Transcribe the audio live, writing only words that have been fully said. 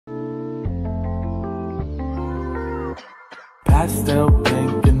I still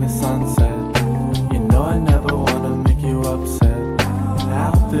blink in the sunset. You know I never wanna make you upset.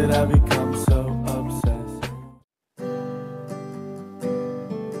 How did I become so obsessed?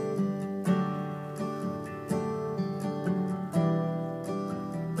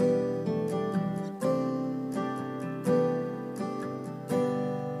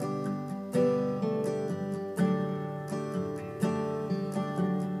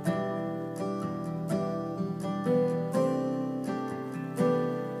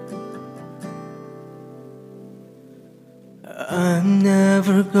 I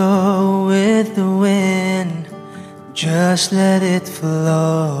never go with the wind, just let it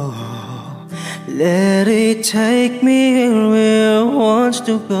flow. Let it take me where it wants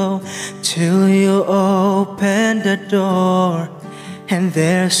to go, till you open the door. And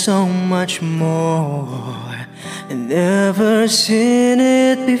there's so much more, never seen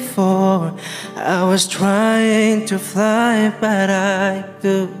it before. I was trying to fly, but I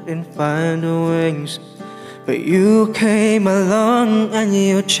couldn't find the wings. But you came along and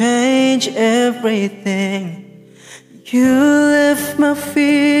you changed everything. You lift my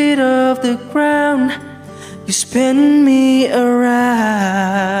feet off the ground, you spin me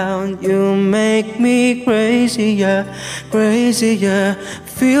around. You make me crazier, crazier.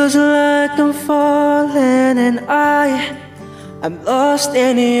 Feels like I'm falling and I'm lost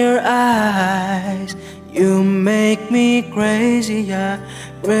in your eyes. You make me crazier,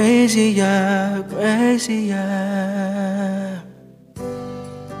 crazier, crazier.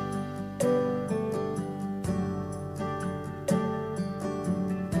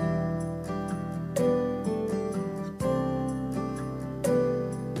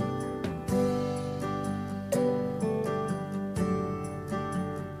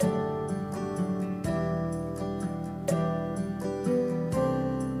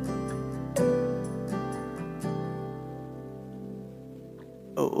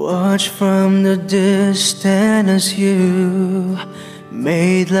 Watch from the distance as you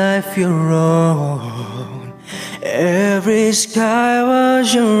made life your own. Every sky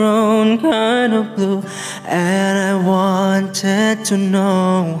was your own kind of blue, and I wanted to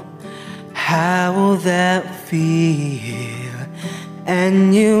know how will that feel.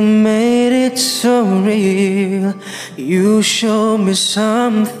 And you made it so real. You showed me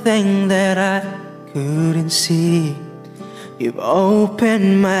something that I couldn't see. You've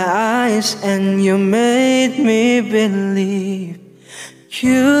opened my eyes and you made me believe.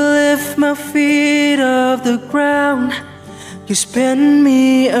 You lift my feet off the ground, you spin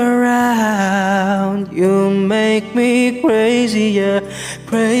me around. You make me crazier,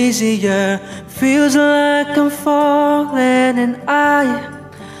 crazier. Feels like I'm falling and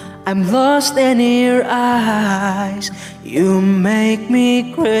I'm lost in your eyes. You make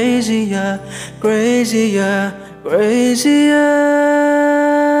me crazier, crazier, crazier.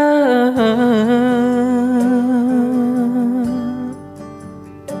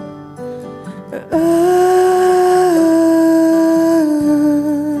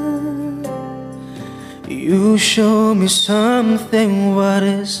 You show me something, what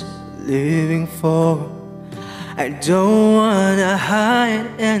is living for? I don't wanna hide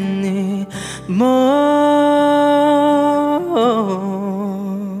anymore.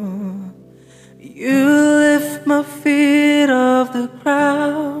 You lift my feet off the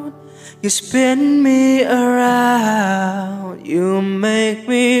ground, you spin me around. You make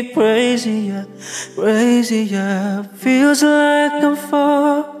me crazier, crazier. Feels like I'm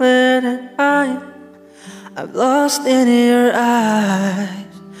falling and I'm lost in your eyes.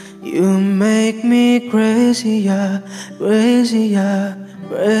 You make me crazier, crazier,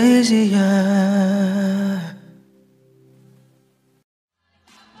 crazier.